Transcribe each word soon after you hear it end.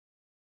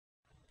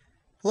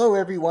Hello,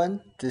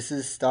 everyone. This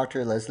is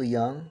Dr. Leslie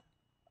Young.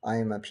 I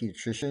am a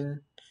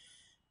pediatrician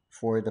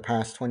for the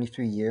past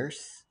 23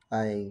 years.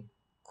 I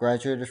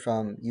graduated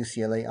from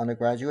UCLA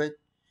undergraduate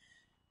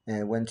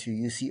and went to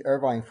UC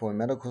Irvine for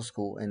medical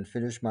school and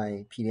finished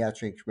my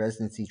pediatric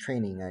residency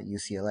training at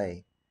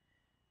UCLA.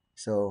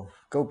 So,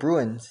 go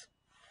Bruins.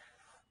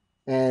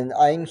 And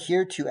I'm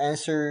here to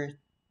answer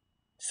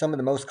some of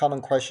the most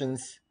common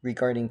questions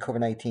regarding COVID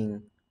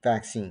 19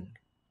 vaccine.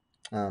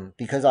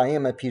 Because I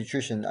am a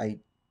pediatrician, I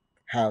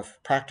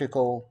have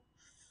practical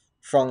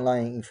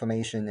frontline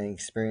information and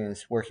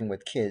experience working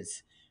with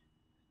kids.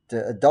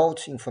 The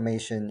adult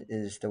information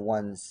is the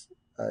one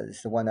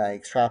I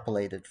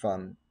extrapolated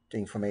from the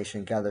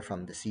information gathered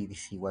from the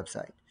CDC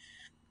website.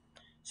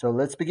 So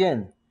let's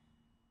begin.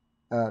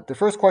 The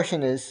first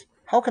question is,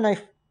 how can I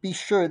be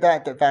sure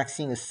that the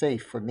vaccine is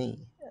safe for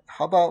me?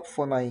 How about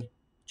for my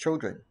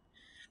children?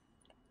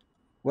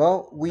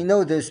 Well, we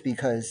know this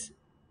because,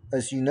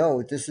 as you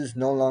know, this is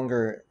no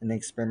longer an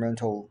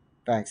experimental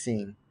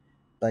vaccine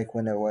like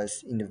when it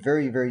was in the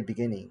very, very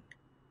beginning,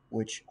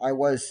 which I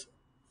was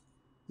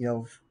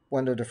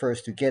one of the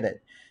first to get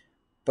it.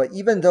 But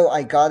even though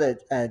I got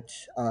it at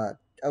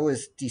I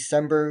was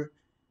December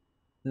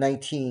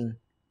 19,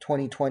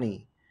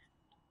 2020,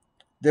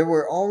 there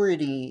were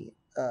already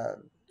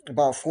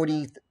about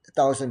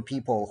 40,000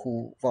 people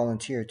who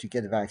volunteered to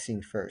get the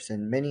vaccine first,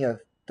 and many of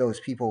those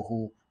people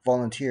who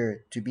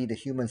volunteered to be the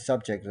human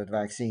subject of the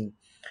vaccine,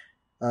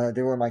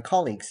 they were my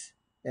colleagues,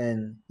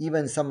 and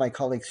even some of my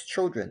colleagues'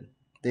 children.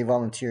 They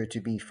volunteered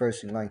to be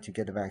first in line to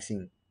get the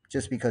vaccine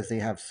just because they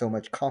have so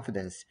much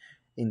confidence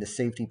in the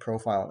safety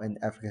profile and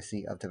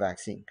efficacy of the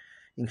vaccine.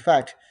 In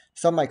fact,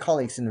 some of my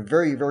colleagues in the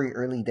very, very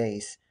early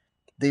days,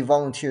 they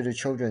volunteered their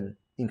children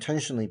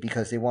intentionally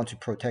because they want to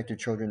protect their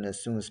children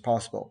as soon as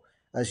possible.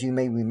 As you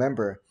may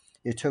remember,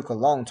 it took a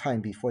long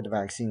time before the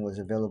vaccine was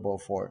available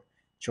for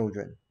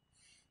children.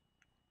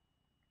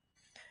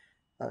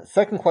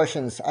 Second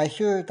question is, I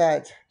hear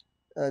that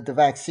the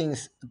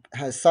vaccines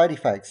has side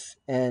effects,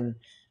 and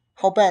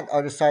how bad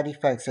are the side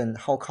effects and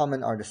how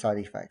common are the side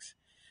effects?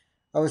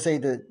 I would say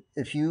that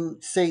if you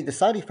say the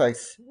side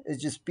effects, it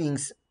just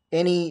means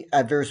any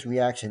adverse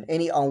reaction,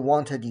 any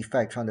unwanted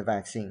effect from the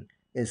vaccine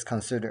is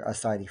considered a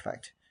side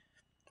effect.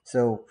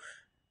 So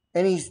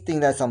anything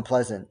that's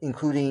unpleasant,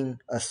 including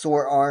a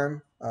sore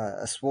arm,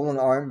 a swollen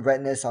arm,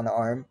 redness on the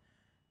arm,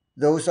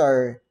 those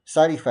are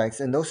side effects,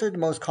 and those are the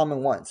most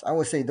common ones. I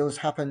would say those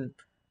happen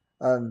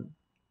um,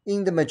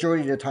 in the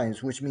majority of the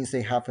times, which means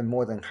they happen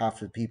more than half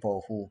the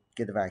people who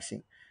get the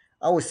vaccine.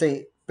 I would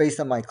say, based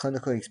on my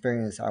clinical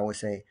experience, I would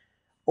say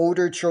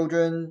older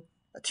children,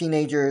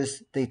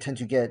 teenagers, they tend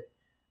to get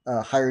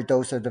a higher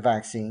dose of the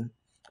vaccine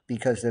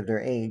because of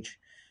their age.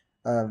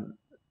 Um,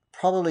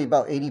 Probably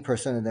about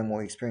 80% of them will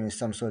experience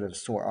some sort of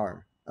sore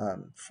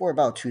arm for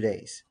about 2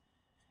 days.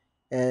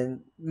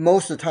 And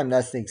most of the time,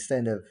 that's the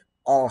extent of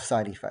all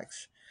side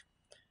effects.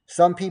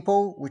 Some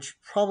people, which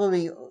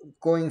probably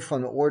going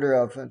from the order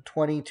of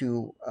 20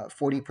 to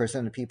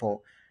 40% of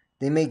people,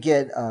 they may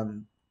get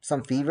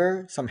some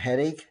fever, some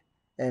headache,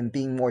 and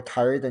being more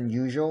tired than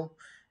usual.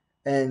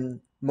 And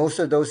most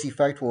of those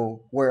effects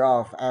will wear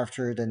off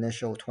after the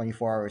initial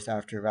 24 hours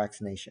after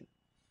vaccination.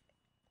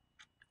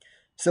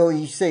 So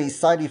you say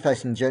side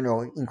effects in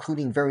general,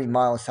 including very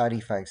mild side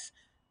effects,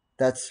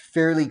 that's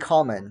fairly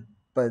common,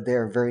 but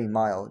they're very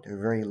mild,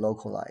 they're very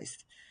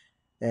localized,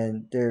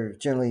 and they're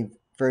generally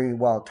very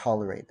well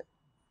tolerated.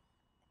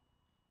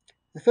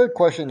 The third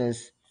question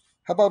is,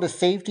 how about the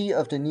safety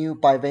of the new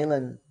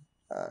bivalent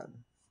uh,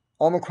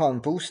 Omicron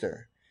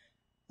booster?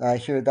 I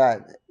hear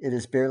that it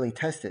is barely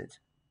tested.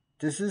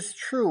 This is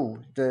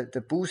true.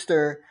 The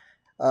booster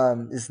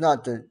is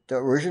not the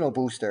original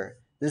booster.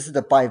 This is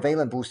the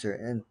bivalent booster,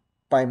 and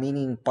by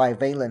meaning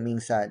bivalent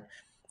means that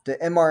the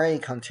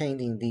mRNA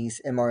contained in these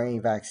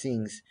mRNA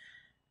vaccines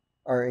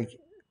are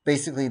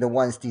basically the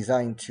ones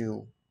designed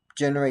to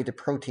generate the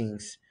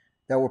proteins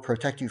that will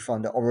protect you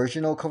from the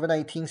original COVID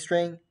 19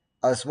 strain,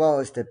 as well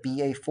as the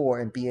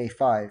BA4 and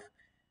BA5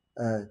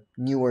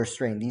 newer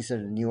strain. These are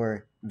the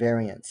newer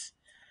variants.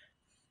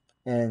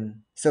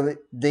 And so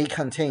they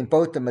contain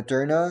both the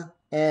Moderna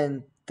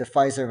and the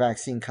Pfizer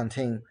vaccine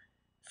contain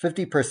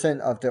 50%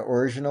 of the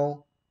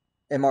original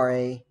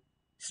mRNA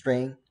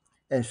strain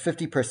and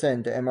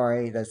 50% the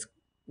mRNA that's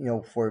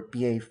for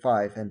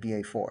BA5 and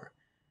BA4.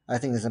 I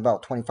think it's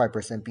about 25%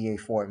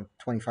 BA4 and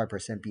 25%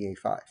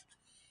 BA5.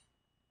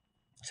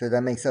 So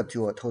that makes up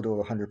to a total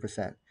of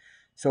 100%.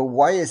 So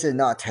why is it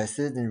not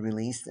tested and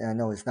released? And I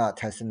know it's not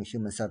tested in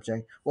human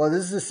subject. Well,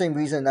 this is the same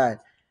reason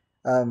that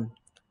um,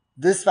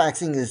 this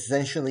vaccine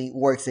essentially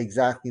works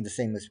exactly the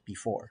same as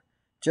before.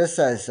 Just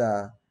as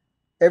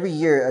every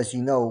year, as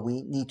you know,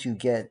 we need to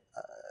get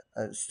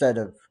a set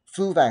of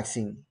flu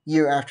vaccine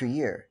year after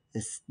year.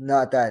 It's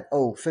not that,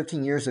 oh,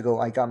 15 years ago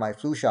I got my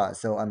flu shot,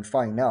 so I'm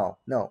fine now.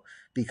 No,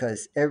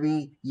 because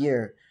every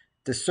year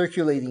the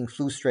circulating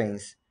flu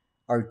strains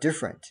are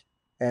different,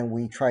 and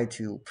we try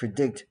to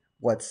predict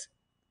what's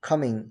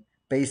coming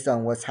based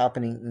on what's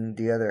happening in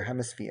the other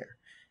hemisphere.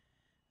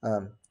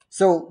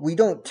 So we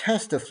don't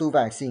test the flu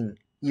vaccine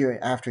year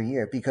after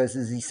year because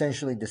it's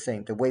essentially the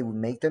same. The way we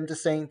make them the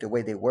same, the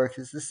way they work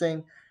is the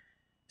same.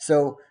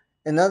 So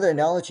another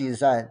analogy is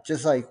that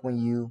just like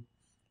when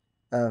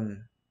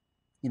um,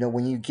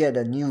 when you get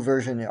a new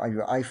version of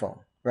your iPhone,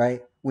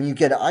 right? When you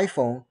get an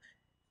iPhone,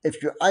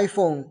 if your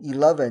iPhone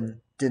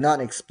 11 did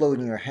not explode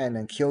in your hand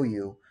and kill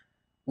you,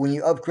 when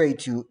you upgrade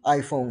to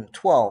iPhone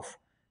 12,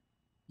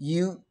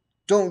 you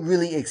don't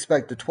really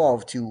expect the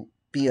 12 to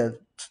be a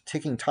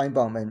ticking time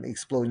bomb and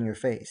explode in your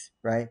face,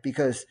 right?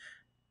 Because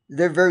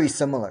they're very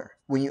similar.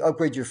 When you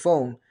upgrade your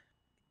phone,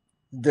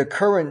 the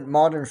current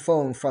modern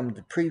phone from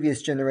the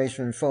previous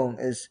generation phone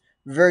is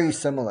very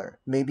similar.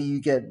 Maybe you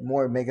get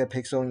more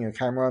megapixel in your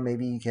camera,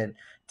 maybe you can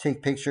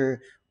take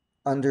picture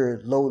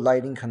under low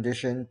lighting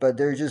condition, but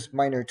they're just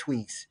minor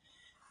tweaks.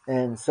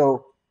 And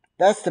so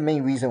that's the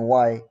main reason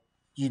why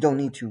you don't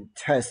need to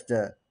test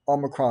the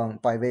Omicron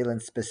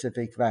bivalent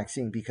specific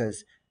vaccine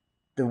because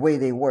the way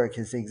they work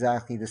is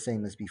exactly the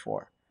same as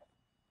before.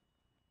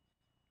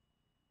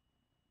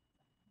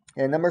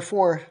 And number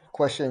four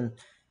question,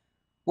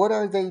 what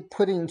are they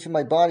putting into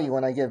my body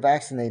when I get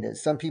vaccinated?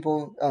 Some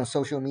people on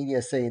social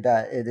media say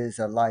that it is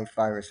a live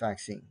virus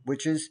vaccine,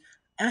 which is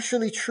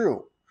actually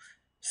true.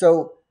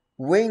 So,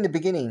 way in the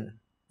beginning,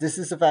 this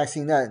is a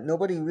vaccine that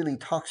nobody really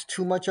talks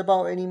too much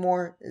about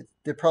anymore.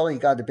 They probably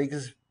got the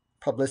biggest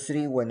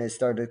publicity when it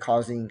started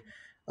causing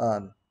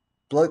um,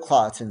 blood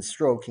clots and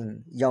stroke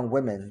in young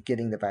women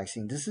getting the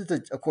vaccine. This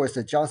is, of course,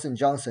 the Johnson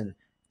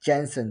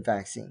Janssen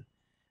vaccine.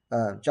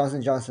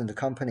 Johnson, the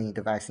company,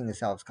 the vaccine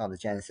itself is called the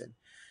Janssen.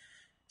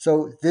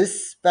 So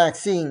this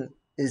vaccine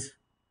is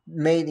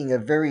made in a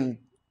very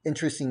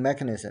interesting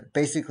mechanism.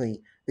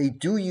 Basically, they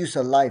do use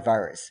a live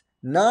virus,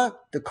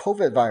 not the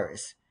COVID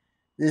virus.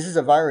 This is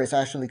a virus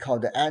actually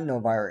called the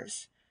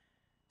adenovirus.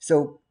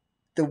 So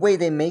the way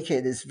they make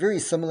it is very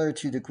similar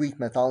to the Greek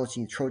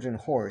mythology Trojan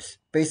horse.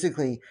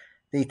 Basically,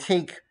 they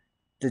take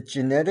the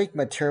genetic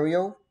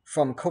material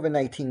from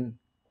COVID-19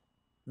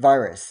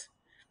 virus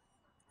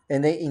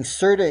and they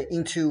insert it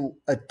into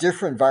a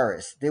different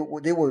virus. They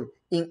will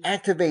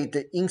inactivate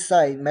the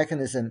inside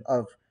mechanism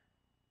of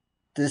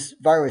this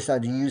virus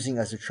that they're using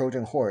as a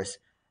Trojan horse,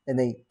 and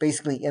they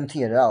basically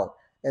empty it out,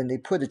 and they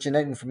put the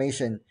genetic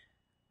information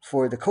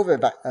for the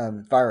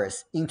COVID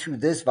virus into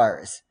this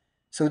virus.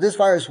 So this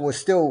virus will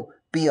still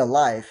be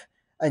alive,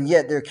 and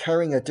yet they're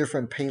carrying a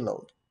different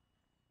payload.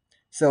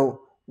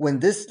 So when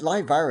this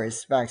live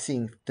virus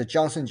vaccine, the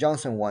Johnson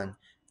one,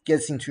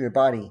 gets into your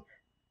body,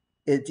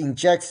 it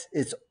injects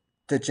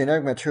the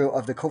genetic material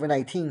of the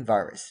COVID-19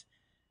 virus.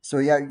 So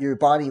yeah, your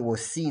body will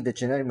see the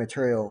genetic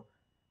material,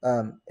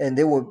 and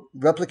they will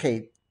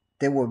replicate.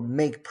 They will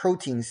make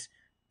proteins,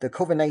 the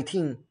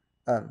COVID-19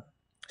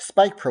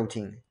 spike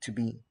protein to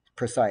be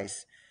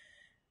precise,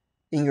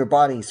 in your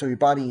body. So your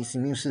body's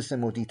immune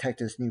system will detect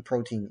this new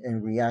protein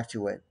and react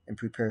to it and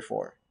prepare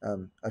for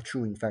a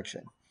true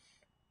infection.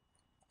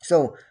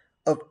 So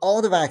of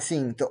all the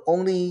vaccine, the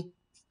only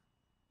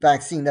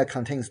vaccine that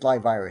contains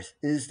live virus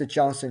is the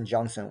Johnson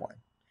one.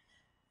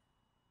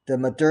 The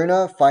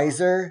Moderna,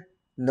 Pfizer,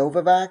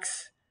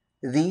 Novavax,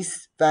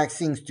 these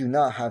vaccines do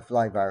not have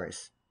live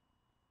virus.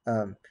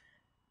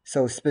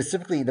 So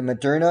specifically, the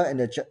Moderna and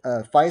the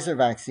Pfizer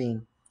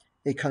vaccine,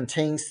 it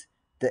contains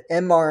the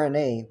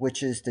mRNA,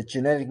 which is the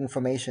genetic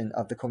information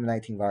of the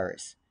COVID-19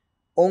 virus.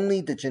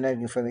 Only the genetic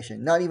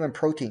information, not even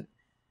protein.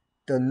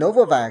 The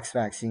Novavax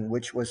vaccine,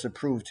 which was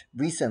approved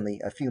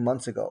recently, a few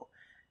months ago,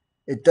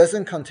 it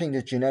doesn't contain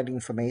the genetic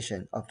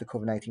information of the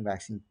COVID-19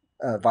 vaccine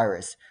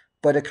virus,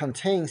 but it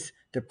contains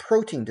the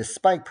protein, the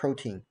spike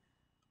protein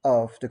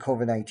of the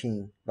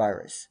COVID-19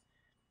 virus.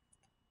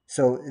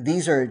 So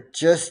these are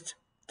just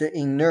the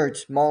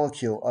inert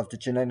molecule of the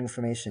genetic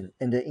information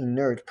and the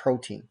inert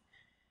protein.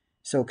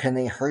 So can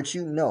they hurt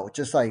you? No.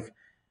 Just like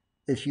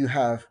if you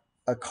have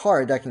a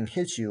car that can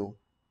hit you,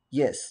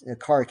 yes, a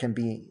car can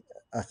be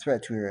a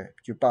threat to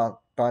your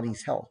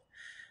body's health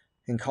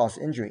and cause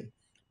injury.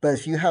 But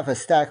if you have a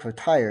stack of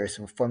tires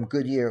from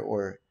Goodyear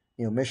or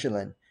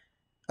Michelin,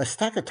 a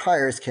stack of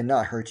tires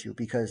cannot hurt you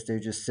because they're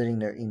just sitting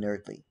there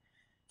inertly.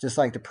 Just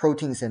like the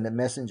proteins and the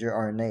messenger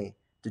RNA,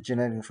 the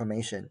genetic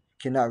information,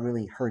 cannot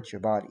really hurt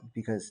your body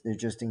because they're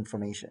just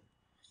information.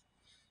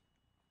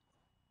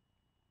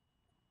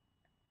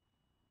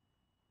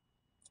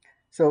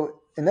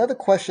 So another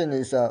question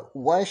is,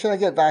 why should I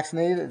get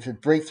vaccinated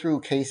if breakthrough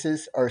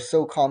cases are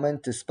so common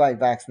despite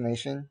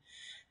vaccination?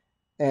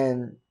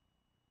 And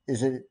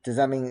does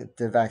that mean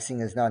the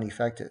vaccine is not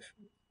effective?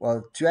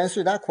 Well, to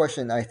answer that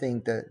question, I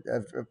think that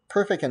a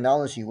perfect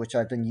analogy, which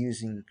I've been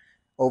using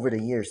over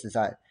the years, is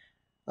that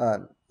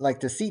like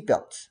the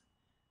seatbelts.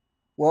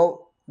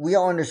 Well, we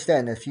all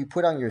understand if you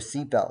put on your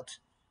seatbelt,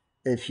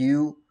 if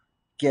you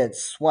get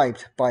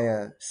swiped by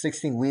a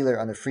 16-wheeler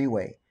on the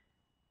freeway,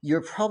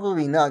 you're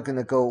probably not going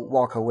to go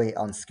walk away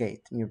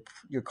unscathed.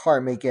 Your car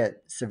may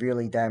get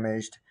severely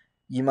damaged.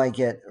 You might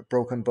get a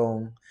broken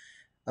bone.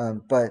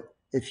 But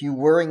if you're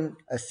wearing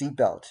a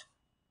seatbelt,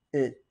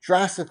 it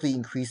drastically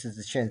increases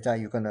the chance that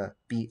you're going to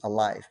be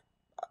alive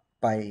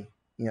by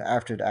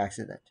after the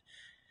accident.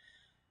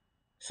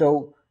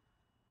 So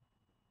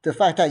the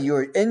fact that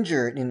you're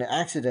injured in an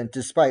accident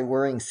despite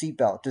wearing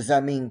seatbelt, does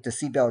that mean the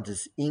seatbelt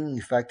is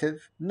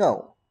ineffective?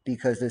 No,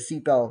 because the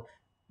seatbelt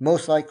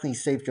most likely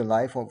saved your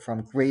life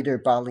from greater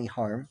bodily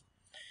harm,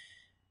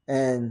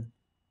 and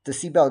the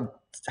seatbelt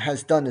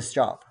has done its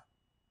job.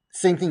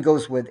 Same thing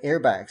goes with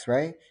airbags,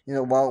 right?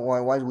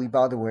 Why do we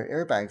bother with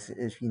airbags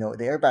if the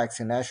airbags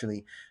can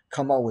actually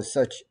come out with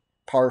such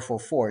powerful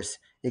force?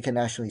 It can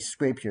actually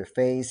scrape your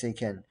face. It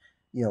can,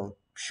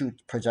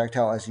 shoot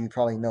projectile. As you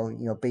probably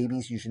know,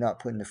 babies you should not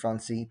put in the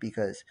front seat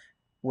because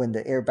when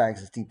the airbag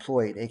is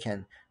deployed, it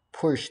can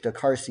push the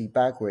car seat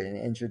backward and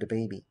injure the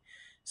baby.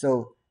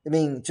 So I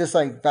mean, just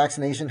like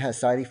vaccination has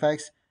side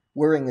effects,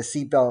 wearing a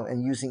seatbelt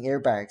and using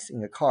airbags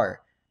in a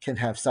car can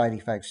have side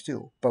effects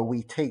too. But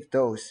we take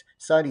those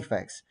side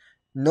effects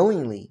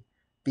knowingly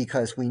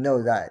because we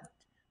know that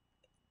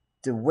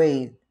the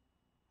way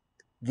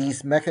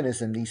these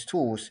mechanisms, these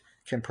tools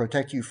can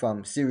protect you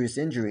from serious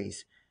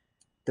injuries,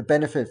 the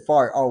benefit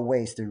far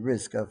outweighs the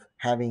risk of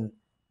having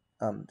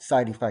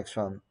side effects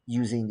from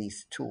using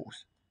these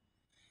tools.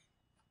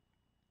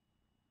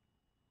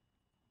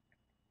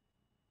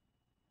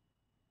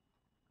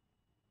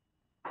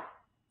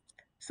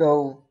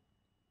 So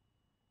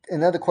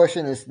another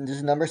question is this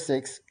is number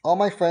 6. All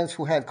my friends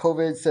who had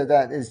COVID said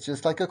that it's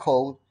just like a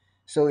cold.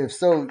 So if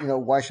so,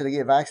 why should I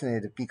get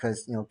vaccinated?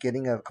 Because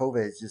getting a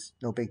COVID is just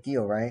no big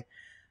deal, right?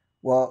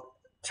 Well,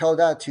 tell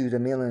that to the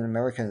million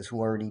Americans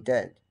who are already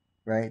dead,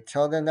 right?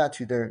 Tell them that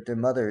to their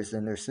mothers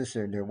and their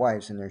sisters and their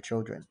wives and their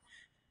children.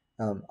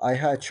 I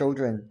had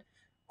children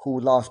who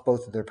lost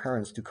both of their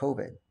parents to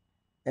COVID,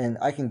 and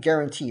I can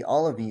guarantee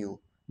all of you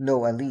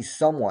know at least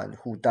someone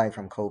who died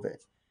from COVID.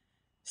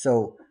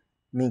 So,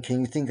 I mean, can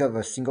you think of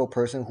a single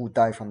person who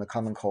died from the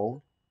common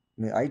cold?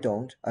 I mean, I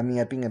don't. I mean,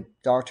 I've been a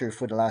doctor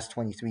for the last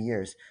 23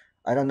 years.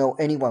 I don't know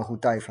anyone who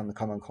died from the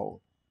common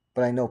cold,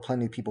 but I know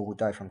plenty of people who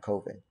died from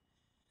COVID.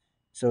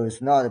 So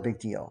it's not a big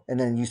deal. And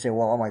then you say,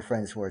 well, all my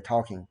friends who are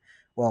talking.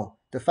 Well,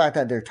 the fact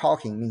that they're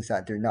talking means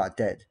that they're not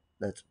dead.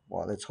 Let's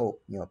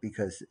hope,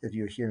 because if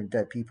you're hearing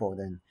dead people,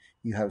 then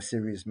you have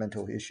serious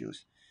mental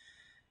issues.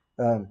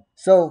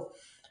 So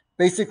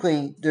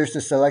basically, there's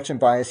a selection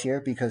bias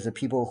here because the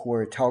people who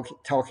are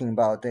talking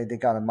about they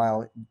got a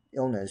mild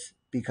illness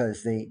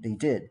because they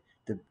did.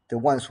 The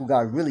ones who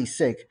got really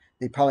sick,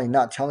 they probably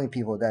not telling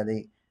people that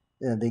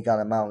they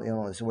got a mild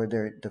illness, where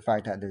the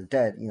fact that they're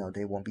dead,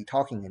 they won't be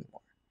talking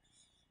anymore.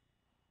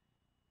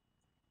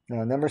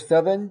 Now, number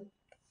 7,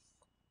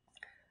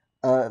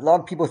 a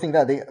lot of people think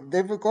that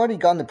they've already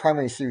gotten the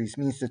primary series,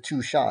 means the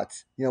 2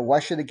 shots. Why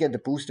should they get the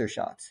booster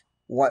shots?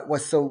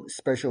 What's so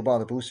special about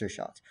the booster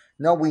shots?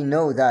 Now we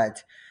know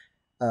that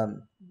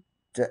um,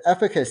 the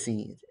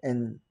efficacy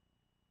and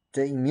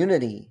the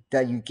immunity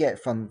that you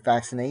get from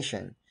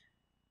vaccination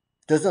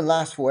doesn't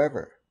last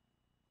forever.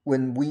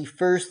 When we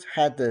first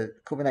had the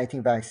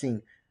COVID-19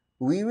 vaccine,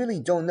 we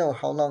really don't know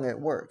how long it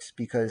works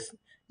because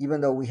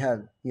even though we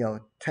had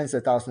tens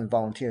of thousands of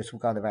volunteers who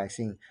got the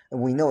vaccine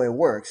and we know it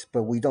works,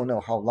 but we don't know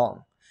how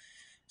long.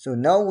 So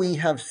now we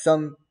have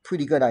some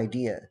pretty good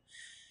idea.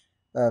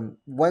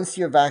 Once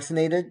you're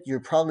vaccinated, you're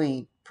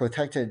probably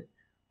protected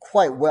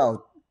quite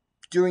well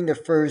during the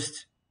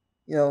first,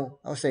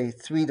 I'll say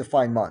 3 to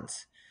 5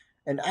 months,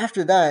 and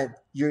after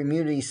that, your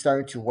immunity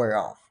started to wear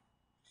off.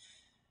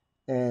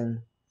 And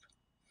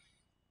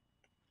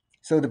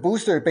so the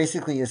booster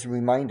basically is a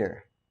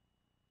reminder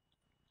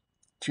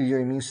to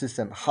your immune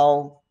system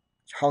how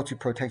to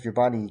protect your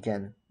body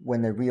again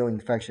when the real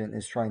infection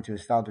is trying to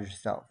establish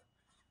itself.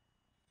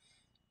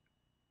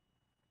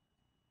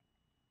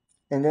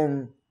 And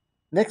then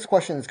next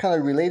question is kind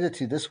of related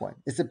to this one.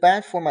 Is it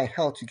bad for my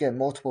health to get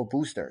multiple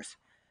boosters?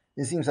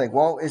 It seems like,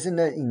 well, isn't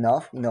it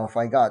enough? If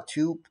I got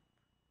 2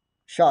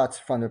 shots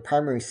from the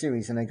primary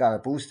series and I got a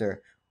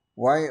booster,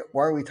 why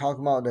are we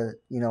talking about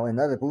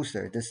another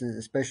booster? This is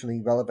especially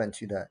relevant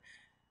to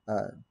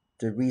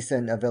the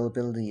recent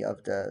availability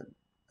of the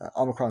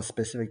Omicron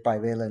specific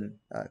bivalent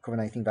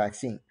COVID-19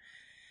 vaccine.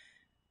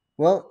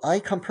 Well, I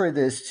compare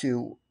this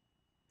to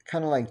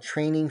kind of like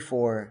training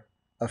for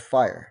a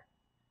fire.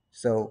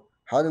 So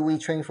how do we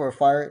train for a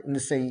fire?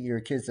 Let's say your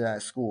kids are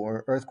at school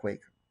or earthquake.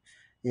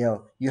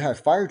 You have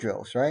fire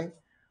drills, right?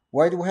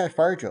 Why do we have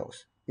fire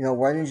drills?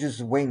 Why don't you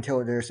just wait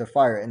until there's a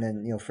fire and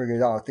then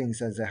figure out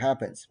things as it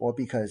happens? Well,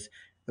 because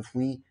if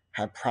we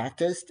have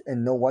practiced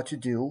and know what to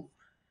do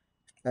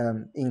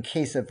in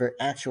case of an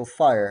actual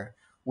fire,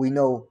 we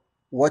know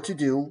what to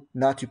do,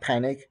 not to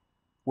panic,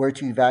 where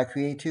to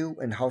evacuate to,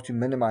 and how to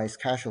minimize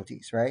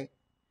casualties, right?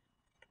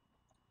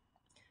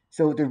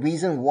 So the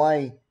reason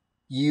why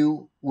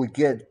you would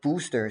get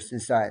boosters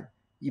is that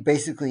you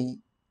basically,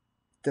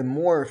 the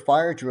more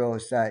fire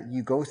drills that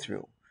you go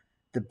through,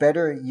 the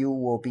better you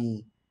will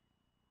be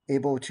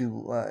able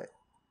to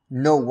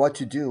know what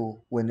to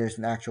do when there's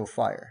an actual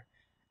fire.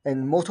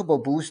 And multiple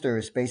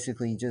boosters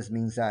basically just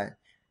means that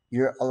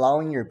you're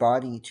allowing your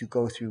body to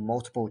go through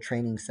multiple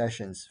training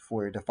sessions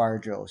for the fire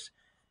drills.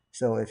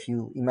 So if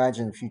you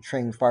imagine if you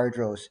train fire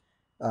drills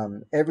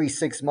every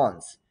 6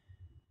 months,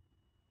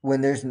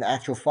 when there's an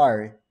actual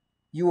fire,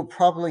 you will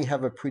probably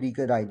have a pretty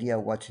good idea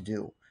what to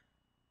do.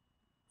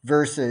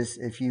 Versus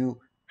if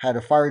you had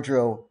a fire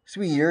drill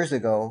 3 years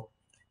ago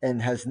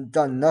and has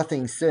done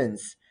nothing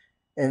since,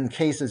 in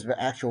cases of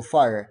actual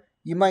fire,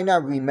 you might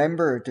not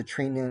remember the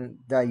training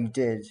that you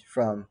did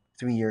from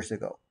 3 years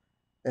ago.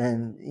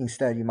 And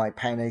instead, you might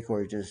panic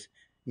or just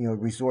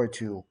resort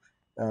to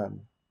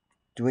um,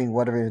 doing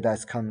whatever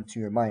that's come to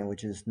your mind,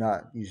 which is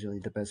not usually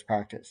the best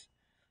practice.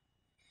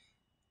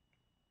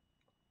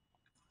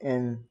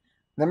 And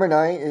number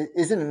nine,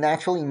 isn't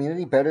natural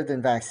immunity better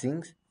than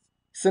vaccines?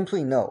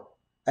 Simply no.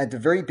 At the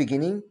very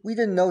beginning, we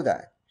didn't know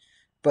that.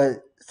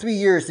 But 3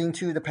 years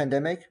into the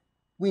pandemic,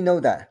 we know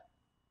that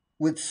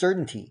with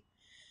certainty.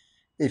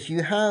 If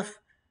you have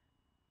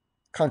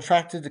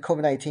contracted the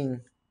COVID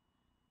 19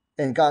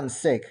 and gotten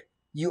sick,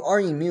 you are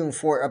immune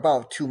for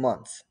about 2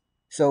 months.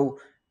 So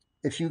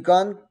if you've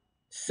gotten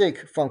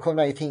sick from COVID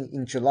 19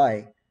 in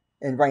July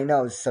and right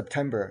now it's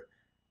September,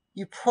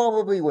 you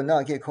probably will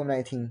not get COVID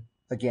 19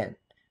 again.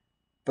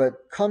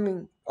 But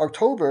coming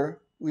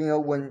October,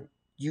 when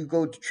you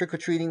go trick or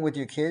treating with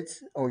your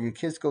kids or your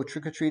kids go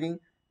trick or treating,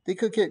 they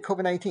could get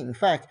COVID 19. In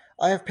fact,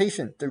 I have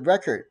patient.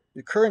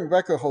 The current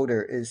record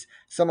holder is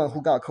someone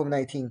who got COVID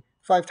 19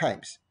 5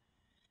 times.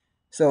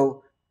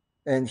 So,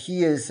 and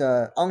he is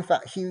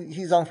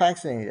he's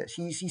unvaccinated.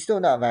 He's still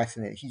not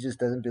vaccinated. He just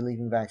doesn't believe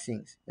in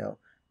vaccines.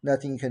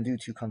 Nothing you can do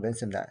to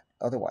convince him that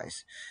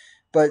otherwise.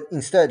 But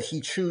instead,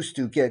 he chooses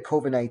to get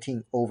COVID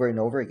 19 over and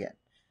over again,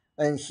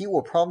 and he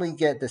will probably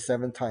get the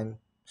seventh time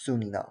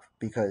soon enough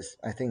because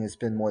I think it's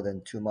been more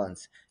than 2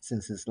 months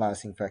since his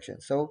last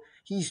infection. So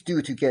he's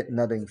due to get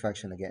another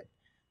infection again.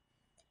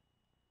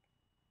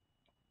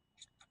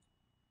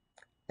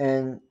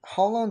 And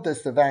how long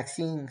does the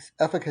vaccine's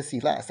efficacy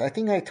last? I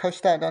think I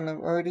touched that on it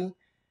already.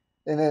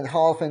 And then how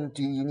often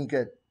do you need to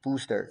get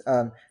booster?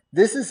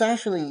 This is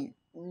actually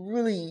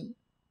really,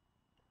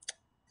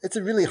 it's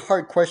a really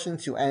hard question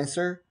to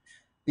answer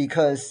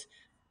because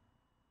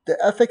the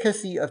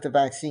efficacy of the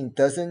vaccine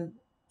doesn't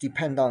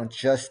depend on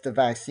just the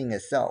vaccine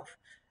itself.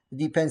 It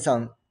depends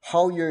on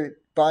how your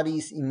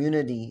body's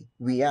immunity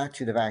react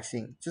to the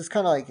vaccine. Just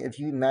kind of like if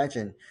you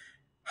imagine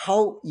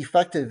how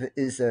effective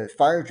is a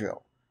fire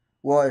drill.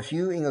 Well, if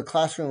you in a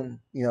classroom,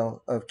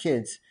 of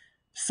kids,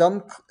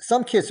 some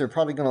kids are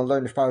probably going to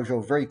learn the fire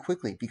drill very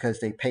quickly because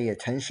they pay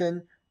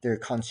attention, they're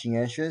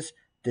conscientious,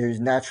 they're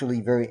naturally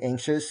very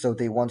anxious, so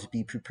they want to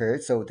be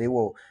prepared, so they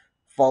will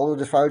follow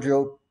the fire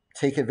drill,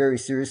 take it very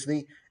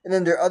seriously. And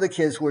then there are other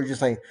kids who are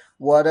just like,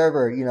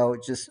 whatever,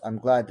 just I'm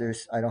glad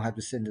I don't have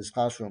to sit in this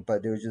classroom,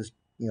 but they're just,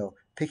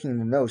 picking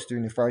the nose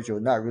during the fire drill,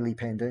 not really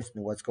paying attention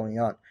to what's going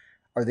on.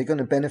 Are they going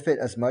to benefit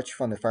as much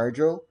from the fire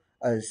drill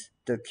as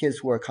the kids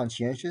who are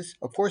conscientious?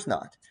 Of course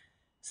not.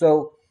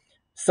 So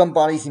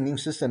somebody's immune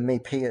system may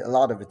pay a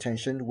lot of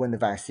attention when the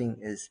vaccine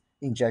is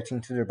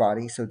injecting to their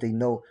body, so they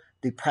know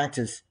they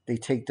practice, they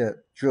take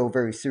the drill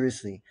very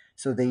seriously,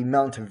 so they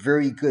mount a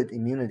very good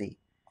immunity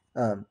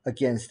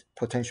against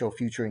potential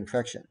future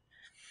infection.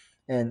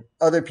 And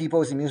other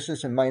people's immune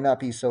system might not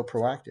be so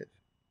proactive.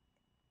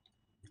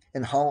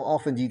 And how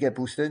often do you get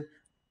boosted?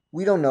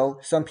 We don't know.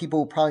 Some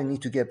people probably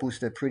need to get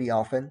boosted pretty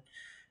often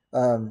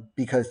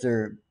because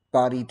their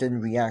body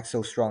didn't react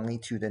so strongly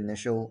to the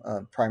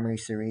initial primary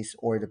series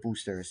or the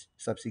boosters,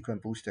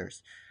 subsequent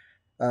boosters.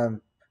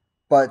 Um,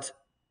 but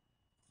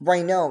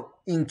right now,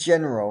 in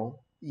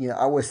general,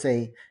 I would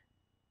say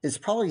it's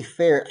probably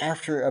fair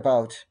after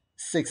about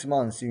 6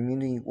 months, your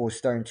immunity will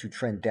start to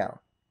trend down.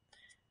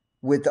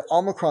 With the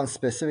Omicron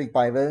specific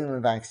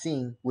bivalent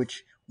vaccine,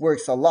 which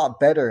works a lot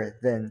better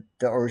than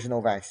the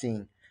original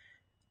vaccine,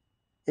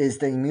 is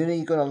the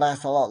immunity going to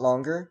last a lot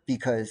longer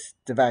because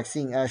the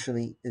vaccine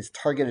actually is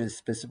targeted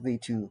specifically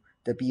to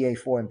the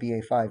BA4 and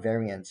BA5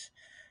 variants?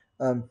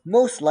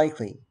 Most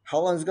likely. How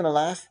long is it going to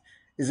last?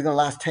 Is it going to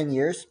last 10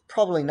 years?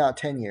 Probably not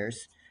 10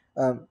 years.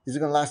 Is it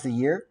going to last a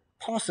year?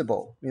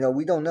 Possible.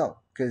 We don't know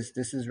because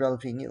this is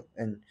relatively new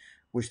and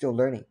we're still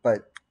learning.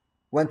 But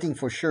one thing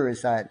for sure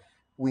is that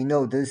we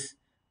know the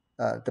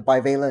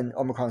bivalent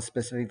Omicron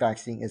specific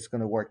vaccine is going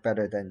to work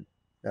better than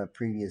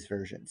previous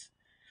versions.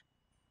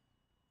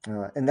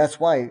 And that's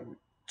why,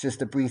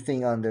 just a brief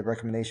thing on the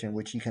recommendation,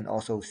 which you can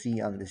also see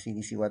on the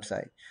CDC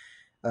website.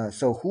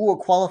 So who will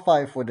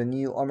qualify for the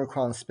new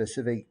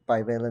Omicron-specific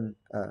bivalent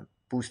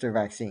booster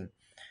vaccine?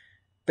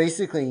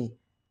 Basically,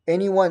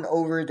 anyone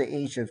over the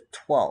age of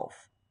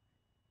 12,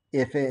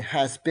 if it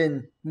has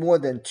been more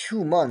than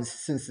 2 months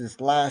since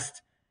its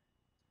last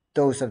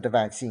dose of the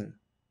vaccine,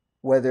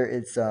 whether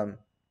it's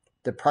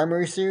the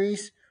primary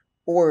series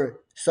or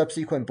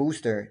subsequent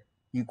booster,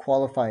 you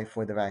qualify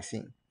for the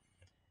vaccine.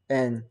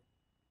 And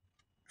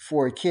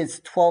for kids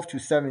 12 to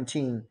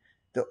 17,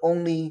 the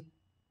only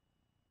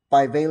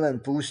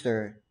bivalent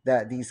booster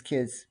that these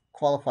kids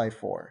qualify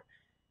for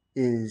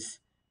is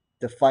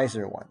the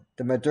Pfizer one.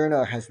 The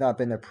Moderna has not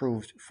been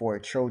approved for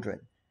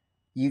children.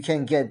 You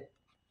can get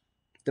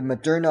the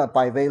Moderna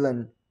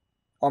bivalent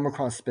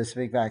Omicron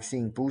specific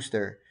vaccine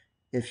booster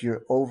if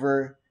you're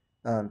over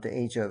the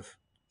age of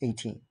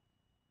 18.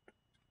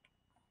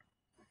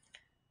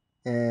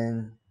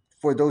 And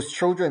for those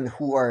children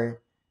who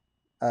are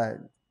uh,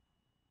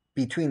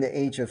 between the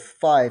age of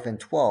 5 and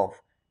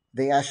 12,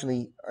 they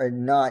actually are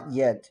not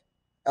yet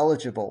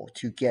eligible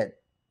to get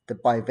the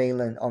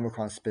bivalent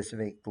Omicron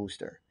specific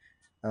booster,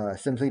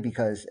 simply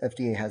because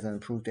FDA hasn't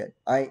approved it.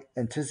 I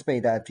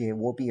anticipate that FDA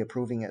will be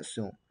approving it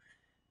soon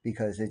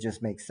because it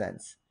just makes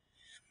sense.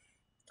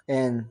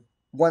 And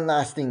one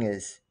last thing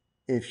is,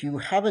 if you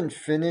haven't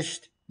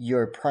finished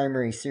your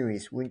primary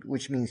series,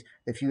 which means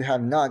if you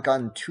have not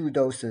gotten 2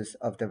 doses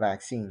of the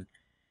vaccine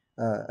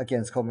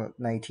against COVID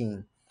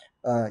 19,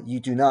 you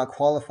do not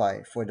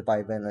qualify for the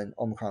bivalent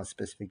Omicron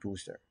specific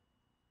booster.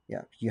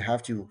 Yeah, you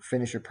have to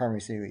finish your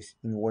primary series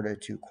in order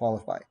to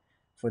qualify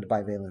for the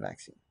bivalent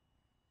vaccine.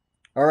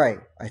 All right,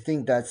 I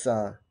think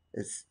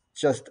it's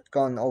just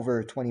gone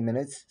over 20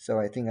 minutes, so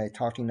I think I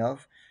talked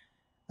enough.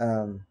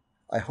 Um,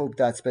 I hope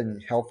that's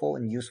been helpful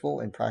and useful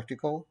and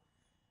practical.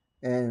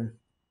 And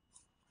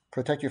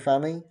protect your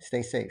family.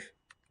 Stay safe.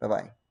 Bye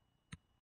bye.